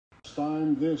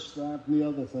time, this, that, and the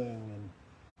other thing. And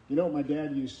you know what my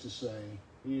dad used to say?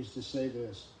 He used to say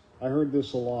this. I heard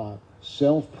this a lot.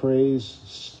 Self-praise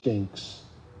stinks.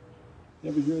 You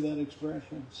ever hear that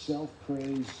expression?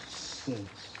 Self-praise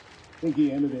stinks. I think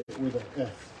he ended it with an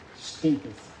F.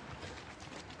 Stinketh.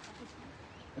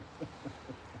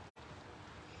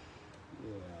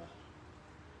 Yeah.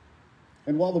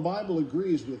 And while the Bible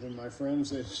agrees with him, my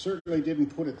friends, it certainly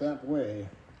didn't put it that way.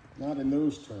 Not in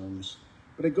those terms.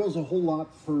 But it goes a whole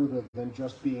lot further than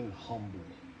just being humble.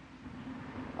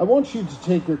 I want you to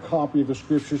take your copy of the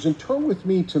scriptures and turn with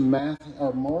me to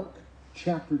Mark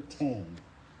chapter 10.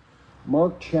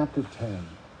 Mark chapter 10.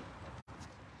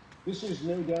 This is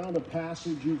no doubt a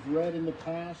passage you've read in the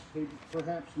past,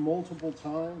 perhaps multiple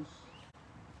times.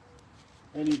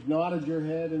 And you've nodded your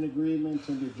head in agreement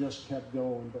and you've just kept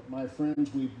going. But my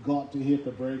friends, we've got to hit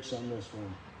the brakes on this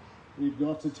one. We've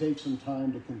got to take some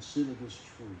time to consider this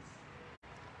truth.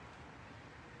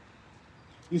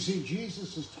 You see,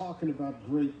 Jesus is talking about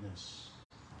greatness.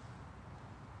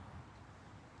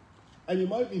 And you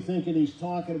might be thinking he's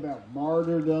talking about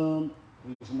martyrdom.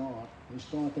 He's not. He's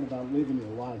talking about living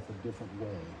your life a different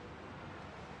way.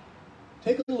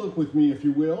 Take a look with me, if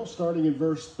you will, starting in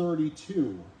verse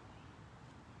 32.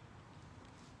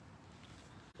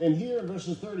 And here in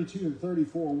verses 32 and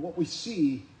 34, what we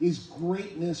see is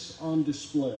greatness on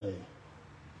display.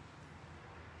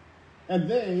 And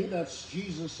they, that's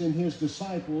Jesus and his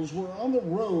disciples, were on the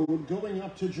road going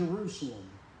up to Jerusalem.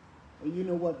 And you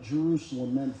know what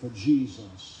Jerusalem meant for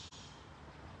Jesus.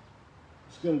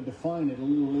 He's going to define it a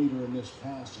little later in this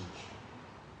passage.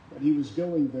 But he was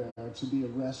going there to be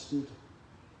arrested,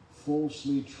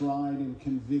 falsely tried and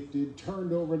convicted,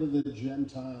 turned over to the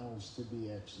Gentiles to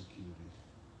be executed.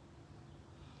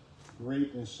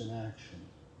 Greatness in action.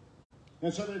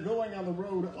 And so they're going on the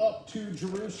road up to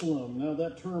Jerusalem. Now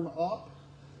that term up,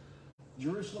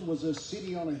 Jerusalem was a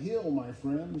city on a hill, my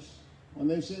friends. When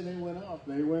they say they went up,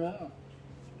 they went up.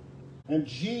 And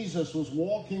Jesus was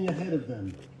walking ahead of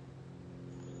them.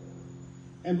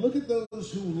 And look at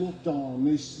those who looked on.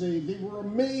 They say they were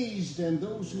amazed, and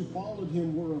those who followed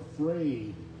him were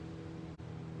afraid.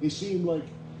 It seemed like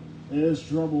there's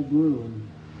trouble brewing.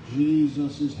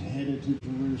 Jesus is headed to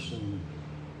Jerusalem.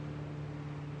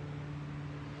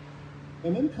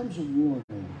 And then comes a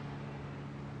warning.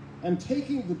 And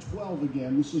taking the 12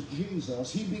 again, this is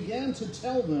Jesus, he began to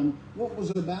tell them what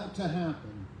was about to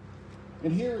happen.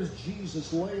 And here is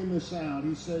Jesus laying this out.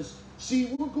 He says,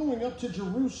 see, we're going up to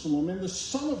Jerusalem, and the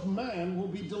Son of Man will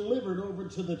be delivered over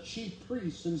to the chief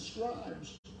priests and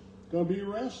scribes. Going to be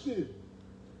arrested.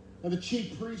 And the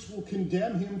chief priests will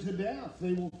condemn him to death.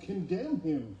 They will condemn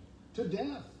him to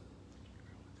death.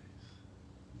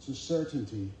 It's a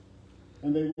certainty.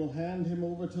 And they will hand him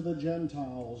over to the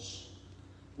Gentiles.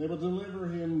 They will deliver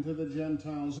him to the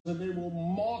Gentiles. And they will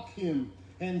mock him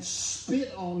and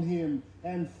spit on him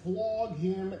and flog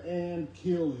him and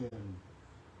kill him.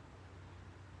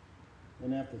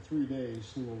 And after 3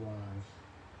 days, he will rise.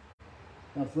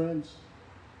 Now, friends,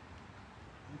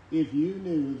 if you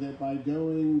knew that by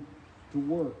going to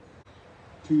work,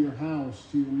 to your house,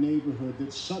 to your neighborhood,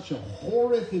 that such a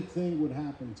horrific thing would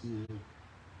happen to you,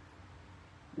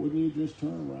 wouldn't you just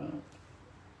turn around?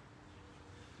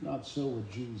 Not so with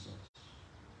Jesus.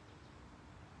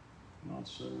 Not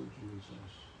so with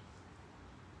Jesus.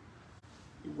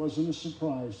 It wasn't a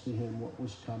surprise to him what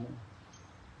was coming.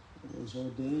 It was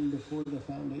ordained before the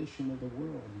foundation of the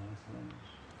world, my friends.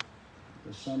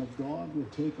 The Son of God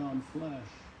would take on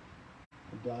flesh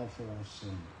and die for our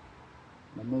sin.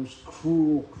 The most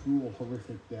cruel,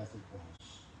 horrific death it was.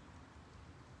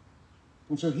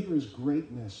 And so here is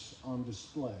greatness on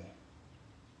display.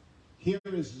 Here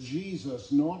is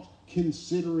Jesus not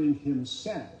considering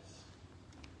himself,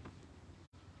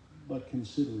 but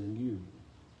considering you.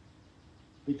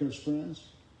 Because,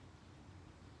 friends,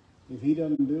 if he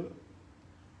doesn't do it,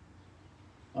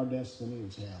 our destiny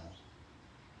is hell.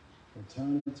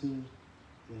 Eternity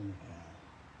in hell.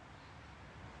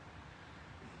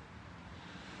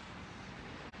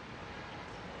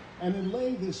 And in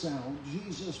laying this out,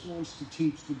 Jesus wants to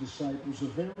teach the disciples a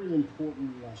very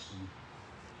important lesson.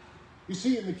 You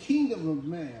see, in the kingdom of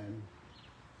man,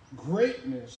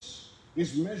 greatness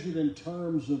is measured in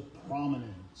terms of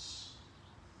prominence,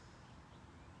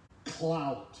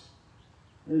 clout.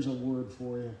 There's a word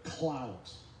for you,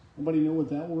 clout. Anybody know what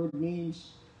that word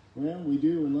means? Well, we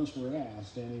do unless we're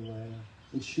asked anyway.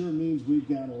 It sure means we've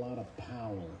got a lot of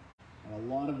power and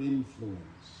a lot of influence.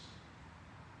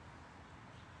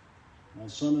 My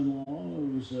son-in-law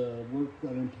was an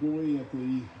employee at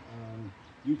the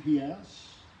UPS,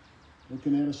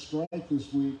 looking at a strike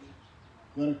this week.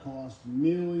 Going to cost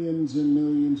millions millions and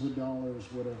millions of dollars,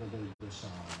 whatever they decide.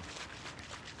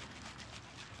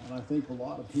 And I think a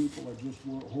lot of people are just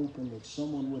hoping that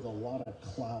someone with a lot of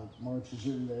clout marches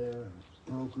in there and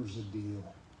brokers a deal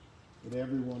that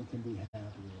everyone can be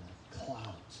happy with.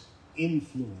 Clout,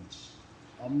 influence,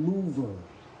 a mover,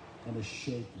 and a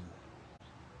shaker.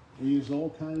 We use all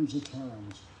kinds of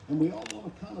terms. And we all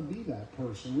want to kind of be that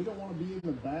person. We don't want to be in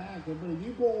the back. Everybody,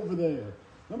 you go over there.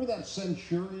 Remember that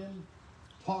centurion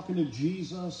talking to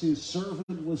Jesus? His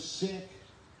servant was sick.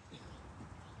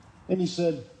 And he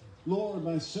said, Lord,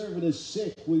 my servant is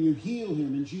sick. Will you heal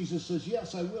him? And Jesus says,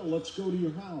 yes, I will. Let's go to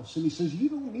your house. And he says, you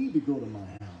don't need to go to my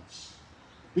house,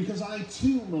 because I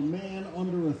too am a man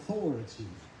under authority.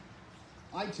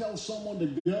 I tell someone to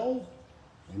go,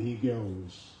 and he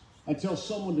goes. I tell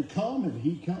someone to come, and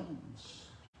he comes.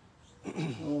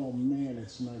 Oh man,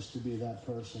 it's nice to be that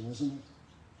person, isn't it?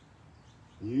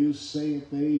 You say it,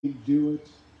 they do it.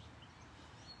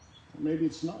 Maybe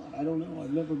it's not. I don't know.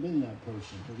 I've never been that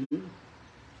person. Have you?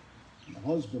 I'm a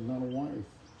husband, not a wife.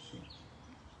 So.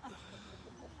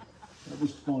 That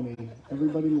was funny.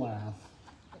 Everybody laugh.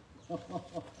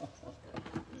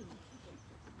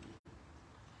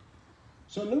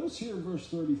 So notice here in verse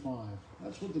 35.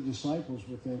 That's what the disciples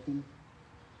were thinking.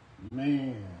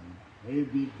 Man,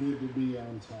 it'd be good to be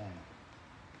on top.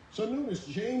 So notice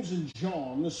James and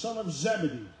John, the son of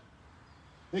Zebedee,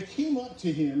 they came up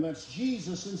to him, that's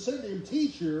Jesus, and said to him,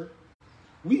 Teacher,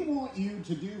 we want you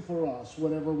to do for us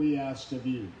whatever we ask of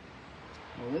you.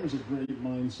 Well, there's a great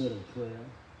mindset of prayer.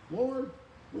 Lord,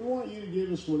 we want you to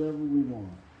give us whatever we want.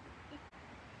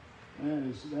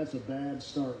 That's a bad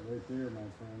start right there, my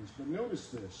friends. But notice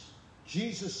this.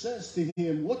 Jesus says to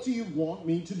him, what do you want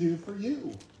me to do for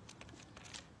you?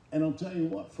 And I'll tell you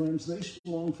what, friends, they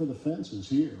swung for the fences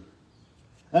here.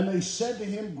 And they said to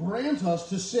him, grant us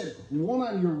to sit one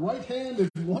on your right hand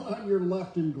and one on your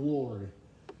left in glory.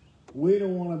 We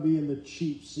don't want to be in the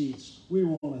cheap seats. We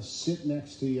want to sit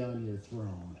next to you on your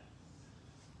throne.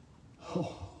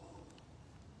 Oh,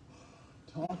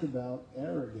 talk about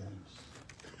arrogance.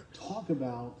 Talk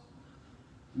about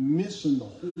missing the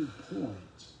whole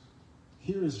point.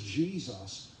 Here is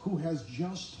Jesus, who has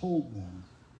just told them,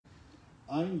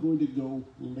 I'm going to go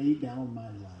lay down my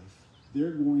life.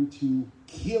 They're going to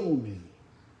kill me.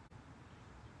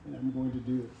 And I'm going to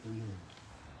do it for you.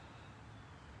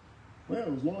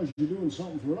 Well, as long as you're doing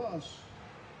something for us,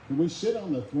 can we sit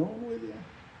on the throne with you?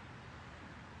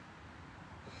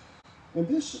 And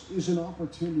this is an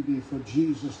opportunity for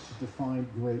Jesus to define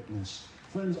greatness.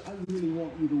 Friends, I really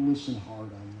want you to listen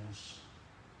hard on this.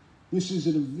 This is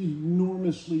an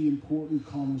enormously important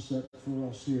concept for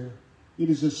us here. It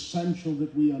is essential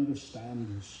that we understand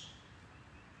this.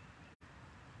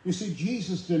 You see,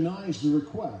 Jesus denies the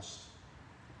request.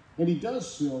 And he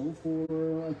does so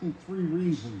for, I think, 3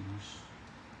 reasons.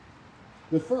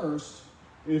 The first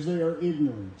is they are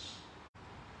ignorant.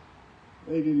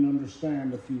 They didn't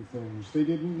understand a few things. They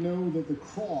didn't know that the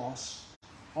cross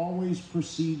always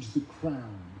precedes the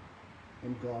crown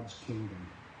in God's kingdom.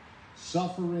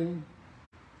 Suffering,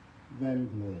 then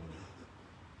glory.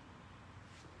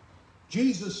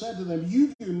 Jesus said to them,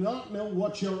 you do not know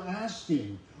what you're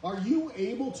asking. Are you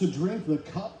able to drink the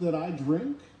cup that I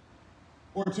drink?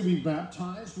 Or to be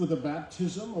baptized with the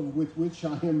baptism with which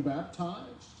I am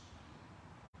baptized?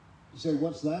 You say,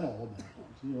 what's that all about?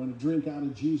 You want to drink out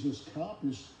of Jesus' cup?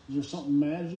 Is there something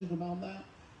magic about that?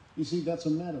 You see, that's a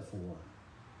metaphor.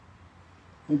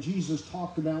 And Jesus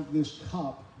talked about this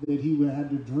cup that he had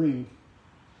to drink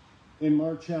in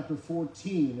Mark chapter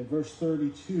 14 and verse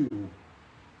 32.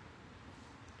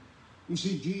 You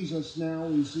see, Jesus now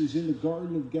is in the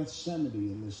Garden of Gethsemane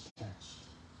in this text.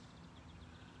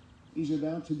 He's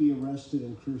about to be arrested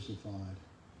and crucified,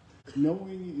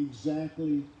 knowing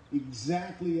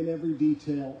exactly in every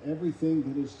detail, everything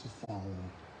that is to follow.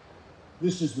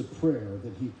 This is the prayer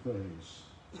that he prays.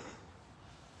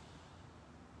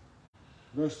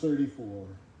 Verse 34.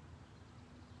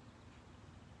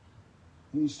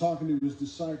 He's talking to his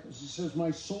disciples. He says,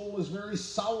 my soul is very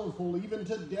sorrowful, even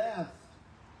to death.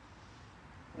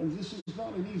 And this is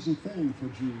not an easy thing for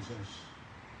Jesus.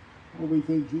 Well, we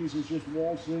think Jesus just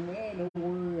walks in, don't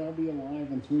worry, I'll be alive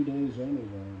in 3 days anyway.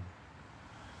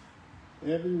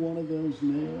 Every one of those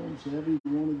nails, every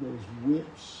one of those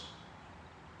whips,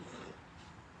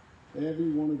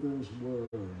 every one of those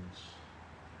words,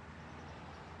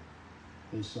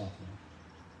 they suffer.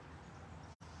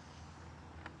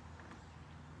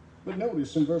 But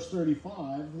notice in verse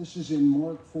 35, this is in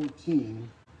Mark 14,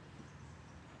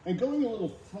 and going a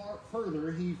little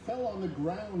further, he fell on the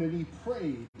ground and he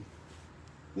prayed.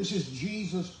 This is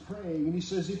Jesus praying, and he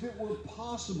says, if it were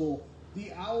possible,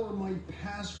 the hour might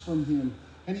pass from him.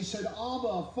 And he said,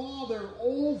 Abba, Father,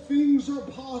 all things are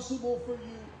possible for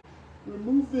you.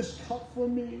 Remove this cup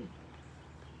from me.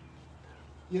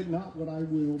 Yet not what I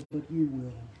will, but you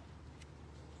will.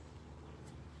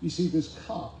 You see, this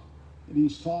cup that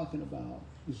he's talking about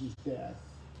is his death.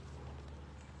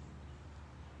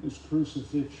 This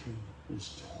crucifixion,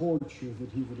 this torture that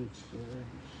he would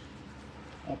experience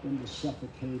up into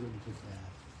suffocating to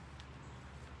death.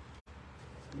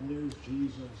 And there's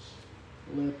Jesus.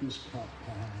 Let this cup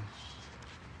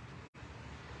pass.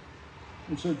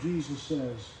 And so Jesus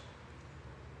says,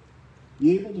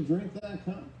 you able to drink that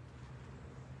cup?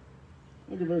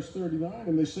 Look at verse 39.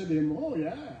 And they said to him, oh,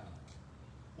 yeah.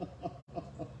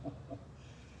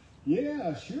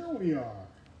 Yeah, sure we are.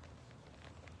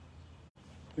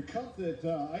 The cup that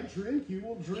I drink, you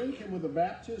will drink, and with the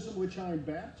baptism which I am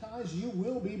baptized, you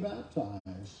will be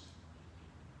baptized.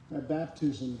 That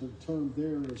baptism, the term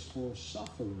there is for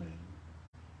suffering.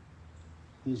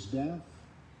 His death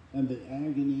and the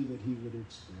agony that he would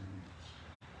experience.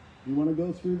 You want to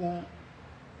go through that?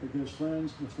 Because,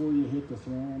 friends, before you hit the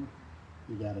throne,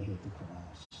 you got to hit the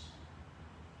cross.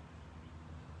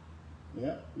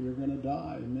 Yep, you're going to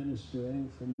die ministering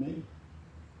for me.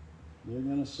 You're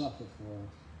going to suffer for us.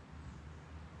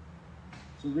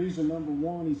 So reason number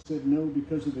one, he said no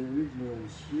because of their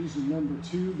ignorance. Reason number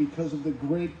two, because of the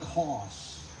great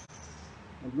cost.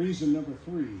 And reason number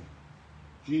three,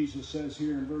 Jesus says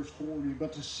here in verse 40,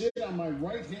 but to sit on my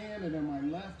right hand and on my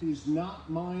left is not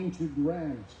mine to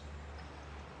grant,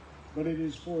 but it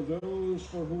is for those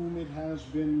for whom it has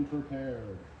been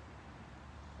prepared.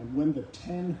 And when the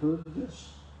 10 heard this,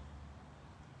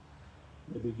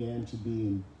 they began to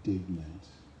be indignant.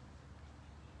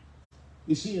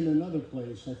 You see, in another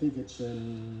place, I think it's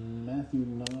in Matthew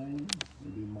 9,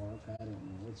 maybe Mark, I don't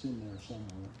know, it's in there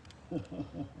somewhere.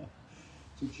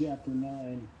 It's in chapter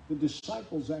 9. The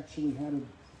disciples actually had a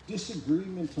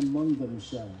disagreement among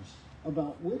themselves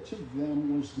about which of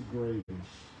them was the greatest.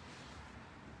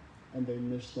 And they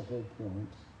missed the whole point.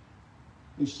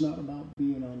 It's not about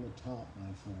being on the top,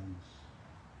 my friends.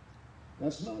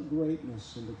 That's not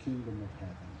greatness in the kingdom of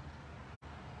heaven.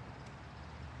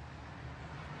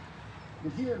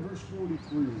 But here in verse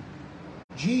 43,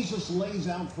 Jesus lays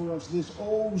out for us this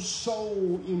oh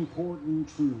so important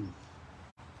truth.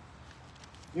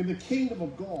 In the kingdom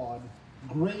of God,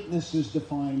 greatness is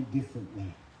defined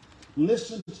differently.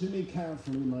 Listen to me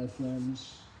carefully, my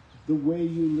friends. The way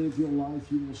you live your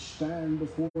life, you will stand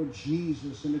before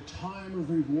Jesus in a time of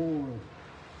reward.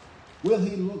 Will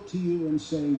he look to you and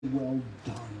say, well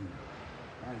done,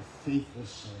 my faithful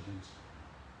servant?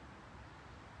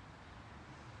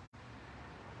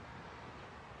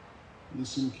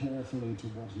 Listen carefully to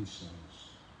what he says.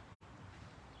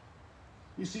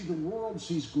 You see, the world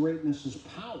sees greatness as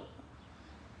power.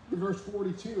 In verse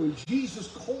 42, and Jesus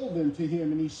called them to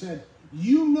him, and he said,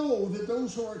 you know that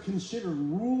those who are considered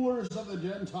rulers of the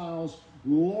Gentiles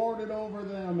lord it over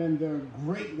them, and their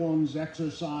great ones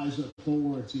exercise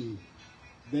authority.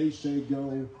 They say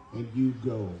go, and you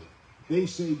go. They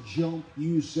say jump,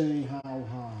 you say how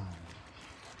high.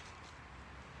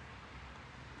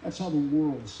 That's how the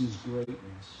world sees greatness.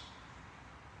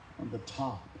 On the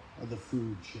top of the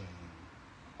food chain.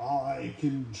 I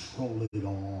control it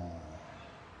all.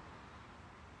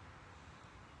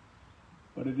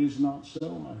 But it is not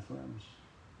so, my friends,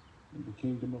 in the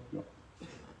kingdom of God.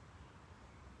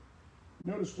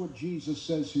 Notice what Jesus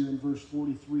says here in verse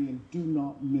 43, and do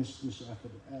not miss this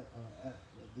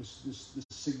this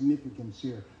significance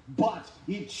here. But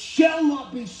it shall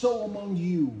not be so among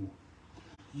you.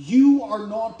 You are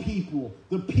not people.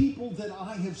 The people that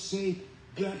I have saved,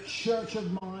 that church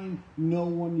of mine, no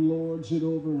one lords it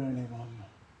over anyone.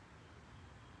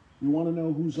 You want to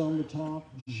know who's on the top?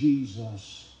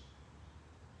 Jesus.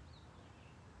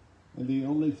 And the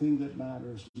only thing that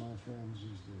matters, my friends,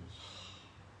 is this.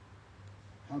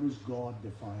 How does God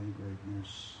define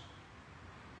greatness?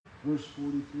 Verse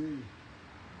 43.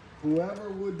 Whoever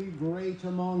would be great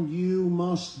among you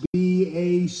must be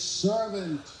a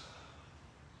servant.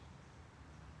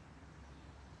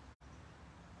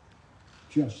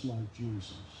 Just like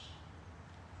Jesus.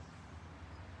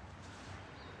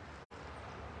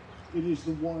 It is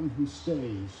the one who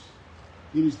stays.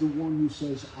 It is the one who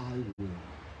says, I will.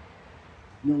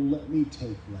 No, let me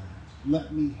take that.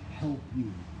 Let me help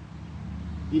you.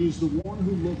 It is the one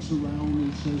who looks around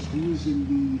and says, who is in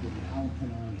need and how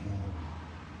can I help?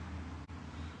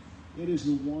 It is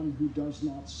the one who does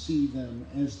not see them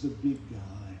as the big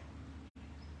guy,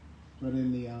 but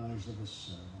in the eyes of a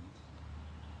servant.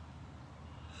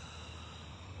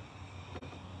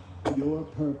 Your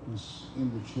purpose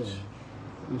in the church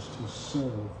is to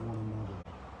serve one another.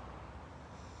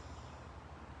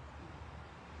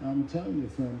 I'm telling you,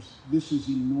 friends, this is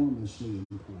enormously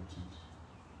important.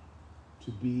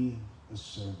 To be a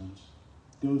servant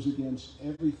goes against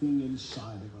everything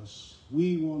inside of us.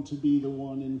 We want to be the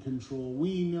one in control.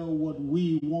 We know what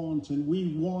we want, and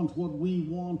we want what we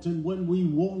want, and when we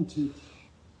want it.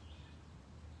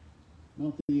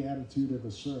 Not the attitude of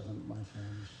a servant, my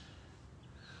friends.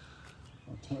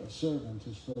 A servant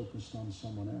is focused on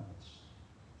someone else.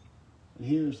 And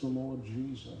here's the Lord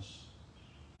Jesus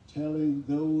telling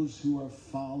those who are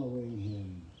following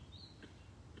him,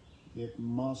 it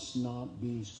must not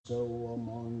be so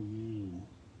among you.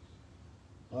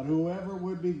 But whoever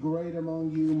would be great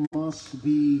among you must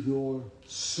be your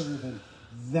servant.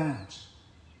 That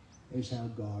is how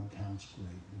God counts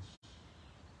greatness.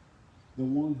 The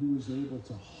one who is able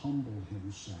to humble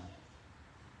himself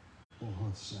or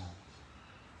herself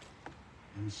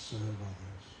and serve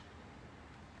others.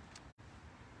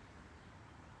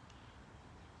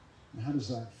 And how does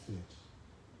that fit?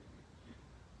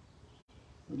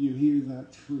 When you hear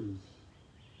that truth,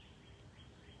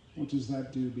 what does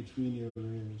that do between your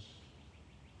ears?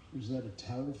 Is that a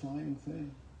terrifying thing?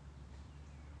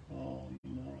 Oh,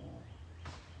 no.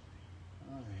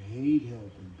 I hate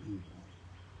helping people.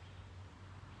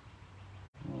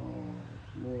 Oh,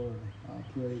 Lord, I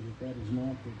pray that that is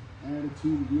not the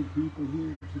attitude of your people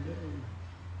here today.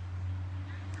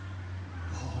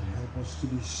 God, help us to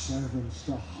be servants,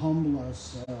 to humble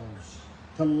ourselves,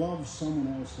 to love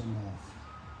someone else enough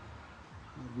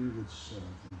that we would serve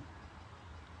them.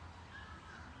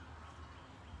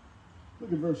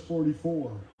 Look at verse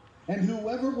 44. And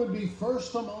whoever would be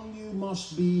first among you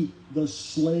must be the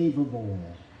slave of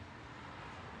all.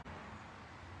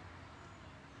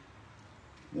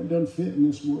 That doesn't fit in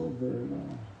this world very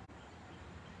well.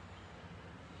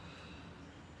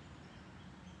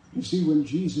 You see, when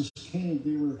Jesus came,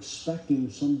 they were expecting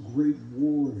some great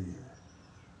warrior,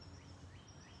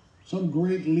 some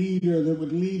great leader that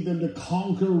would lead them to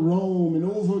conquer Rome and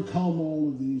overcome all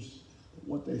of these. But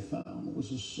what they found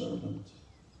was a servant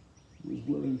who was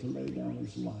willing to lay down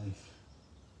his life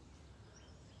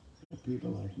for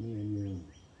people like me and you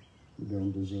who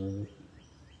don't deserve it.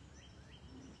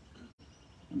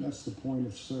 And that's the point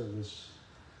of service.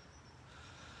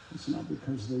 It's not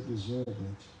because they deserve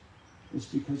it. It's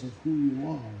because of who you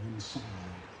are inside.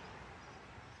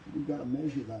 We've got to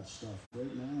measure that stuff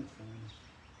right now, friends.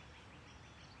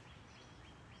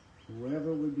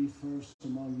 Whoever would be first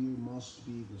among you must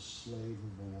be the slave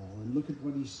of all. And look at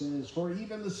what he says. For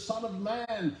even the Son of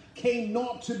Man came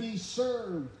not to be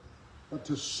served, but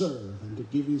to serve and to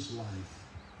give his life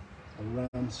a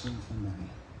ransom for many.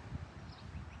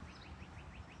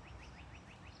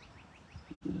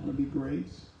 You want to be great?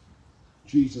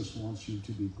 Jesus wants you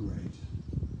to be great.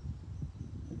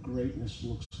 And greatness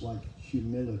looks like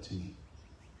humility,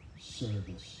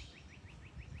 service.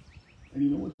 And you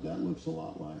know what that looks a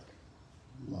lot like?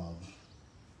 Love.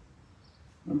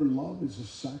 Remember, love is a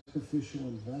sacrificial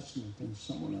investment in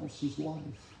someone else's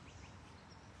life.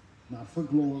 Not for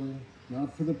glory,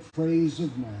 not for the praise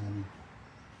of man,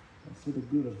 but for the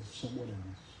good of someone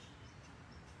else.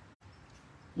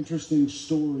 Interesting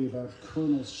story about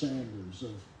Colonel Sanders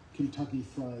of Kentucky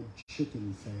Fried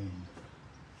Chicken fame.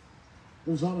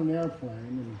 He was on an airplane,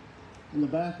 and in the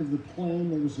back of the plane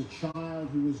there was a child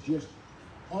who was just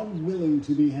unwilling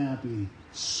to be happy,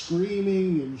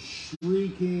 screaming and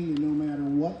shrieking, and no matter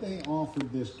what they offered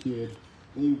this kid,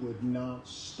 they would not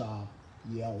stop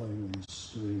yelling and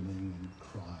screaming and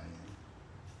crying.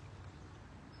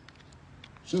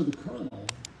 So the colonel,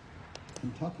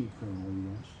 Kentucky colonel he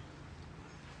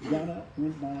was, got up,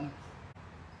 went back,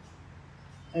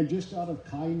 and just out of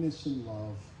kindness and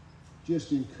love,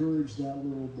 just encouraged that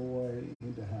little boy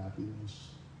into happiness.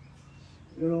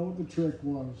 You know what the trick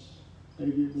was?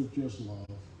 Maybe it was just love.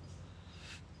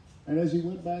 And as he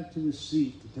went back to his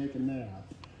seat to take a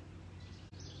nap,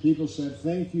 people said,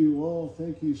 "Thank you, oh,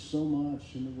 thank you so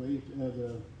much." And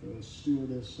the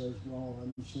stewardess says, "Well,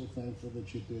 I'm so thankful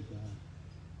that you did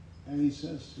that." And he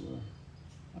says to her,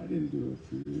 "I didn't do it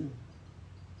for you.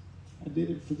 I did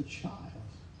it for the child."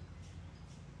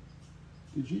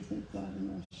 Did you think that in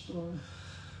that story?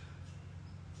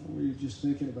 Or were you just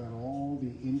thinking about all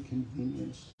the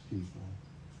inconvenienced people?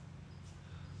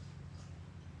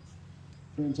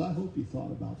 Friends, I hope you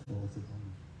thought about both of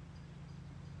them,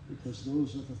 because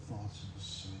those are the thoughts of a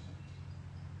servant.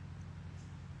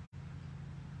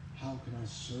 How can I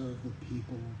serve the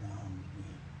people around me?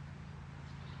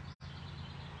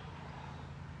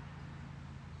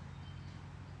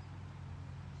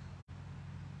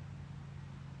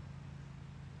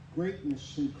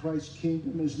 greatness in Christ's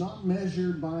kingdom is not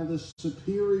measured by the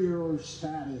superior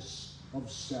status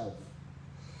of self,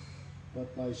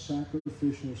 but by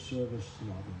sacrificial service to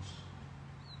others.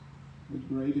 The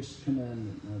greatest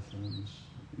commandment, my friends,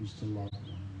 is to love one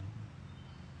another.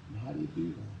 And how do you do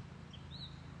that?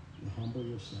 You humble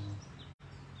yourself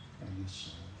and you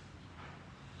serve.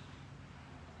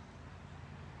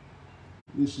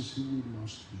 This is who we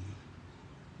must be.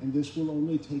 And this will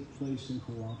only take place in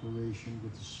cooperation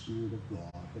with the Spirit of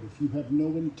God. But if you have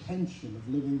no intention of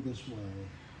living this way,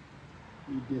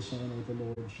 you dishonor the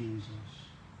Lord Jesus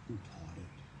who taught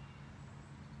it.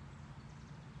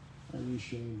 And you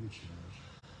shame the church.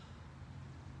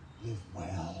 Live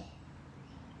well.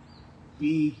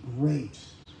 Be great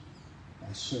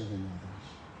by serving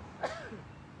others.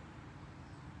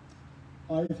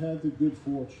 I've had the good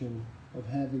fortune of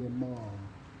having a mom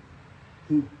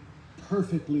who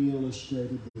perfectly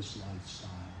illustrated this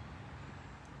lifestyle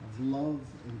of love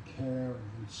and care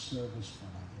and service for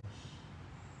others.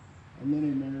 And then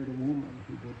I married a woman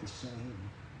who did the same.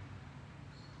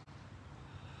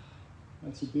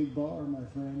 That's a big bar, my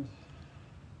friend.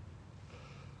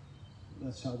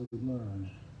 That's how we learn.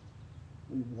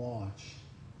 We watch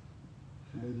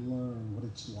and we learn what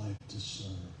it's like to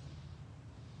serve.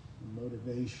 The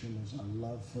motivation is our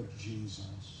love for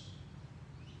Jesus.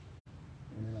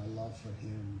 And in our love for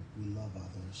him, we love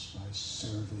others by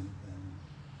serving them,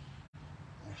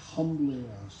 by humbling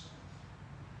ourselves.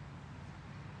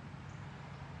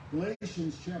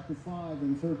 Galatians chapter 5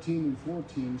 and 13 and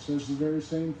 14 says the very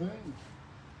same thing.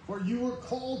 For you are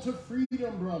called to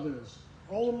freedom, brothers.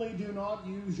 Only do not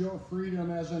use your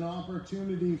freedom as an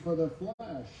opportunity for the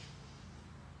flesh,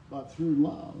 but through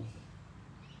love,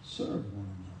 serve one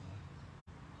another.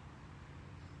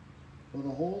 For the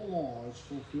whole law is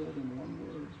fulfilled in one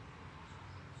word.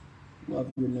 Love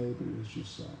your neighbor as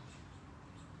yourself.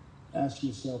 Ask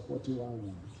yourself, what do I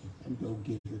want? And go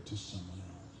give it to someone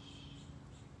else.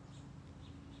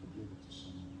 Go give it to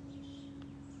someone else.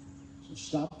 So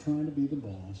stop trying to be the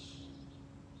boss.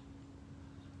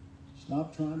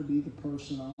 Stop trying to be the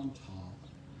person on top.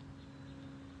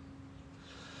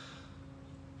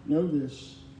 Know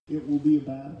this, it will be a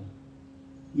battle.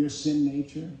 Your sin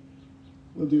nature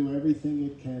will do everything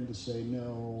it can to say,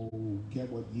 no, get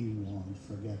what you want,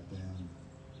 forget them.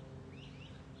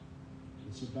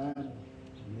 It's a battle,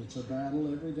 and it's a battle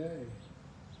every day.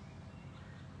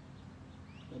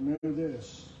 But know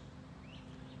this,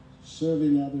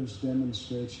 serving others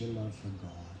demonstrates your love for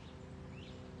God.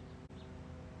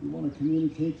 You want to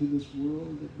communicate to this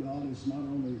world that God is not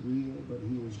only real, but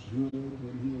he is good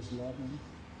and he is loving.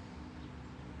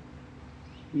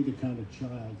 Be the kind of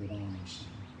child that honors him.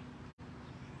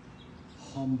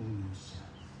 Humble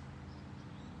yourself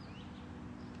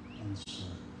and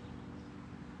serve.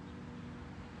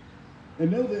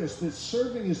 And know this, that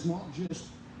serving is not just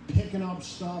picking up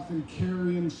stuff and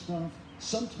carrying stuff.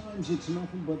 Sometimes it's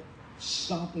nothing but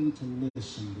stopping to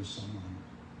listen to someone.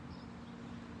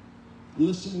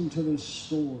 Listening to their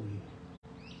story.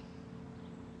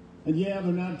 And yeah,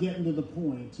 they're not getting to the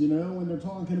point, you know, and they're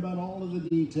talking about all of the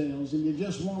details, and you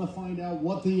just want to find out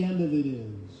what the end of it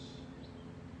is.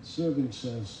 Serving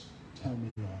says, tell me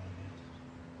all of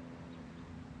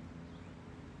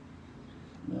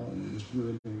it. Melanie was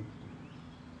grinning.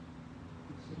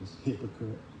 He says,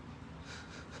 hypocrite.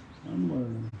 I'm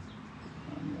learning.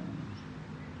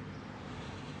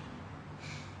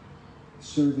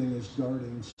 Serving is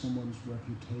guarding someone's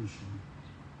reputation.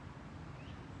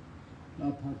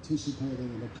 Not participating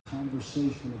in a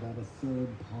conversation about a third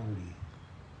party.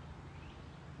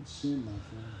 It's sin, my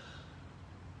friends.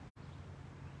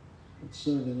 But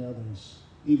serving others,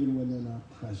 even when they're not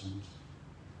present.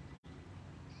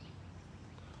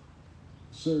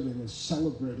 Serving is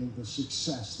celebrating the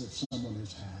success that someone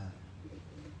has had.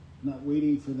 Not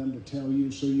waiting for them to tell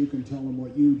you so you can tell them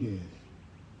what you did.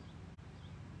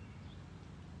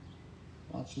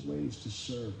 Lots of ways to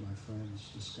serve, my friends.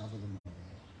 Discover them all.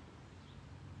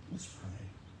 Let's pray.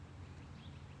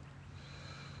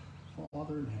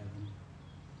 Father in heaven,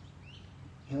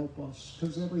 help us,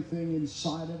 because everything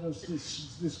inside of us,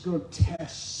 this grotesque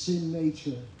sin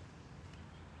nature,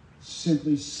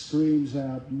 simply screams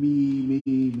out, me, me,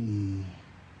 me.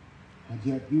 And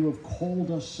yet you have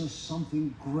called us to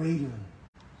something greater,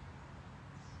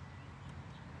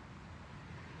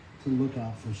 to look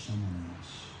out for someone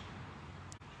else.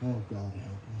 Oh, God,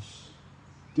 help us.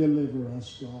 Deliver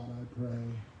us, God, I pray.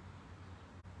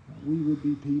 That we would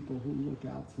be people who look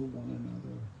out for one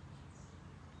another.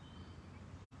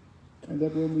 And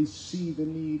that when we see the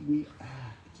need, we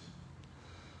act.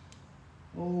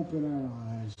 Open our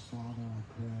eyes, Father, I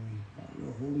pray, by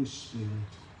your Holy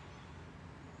Spirit.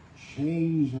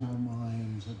 Change our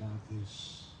minds about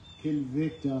this.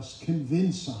 Convict us,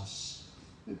 convince us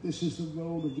that this is the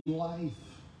road of life.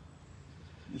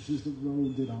 This is the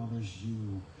road that honors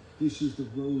you. This is the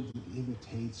road that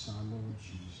imitates our Lord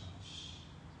Jesus.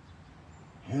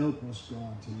 Help us,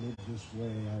 God, to live this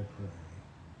way, I pray.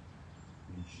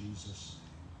 In Jesus' name.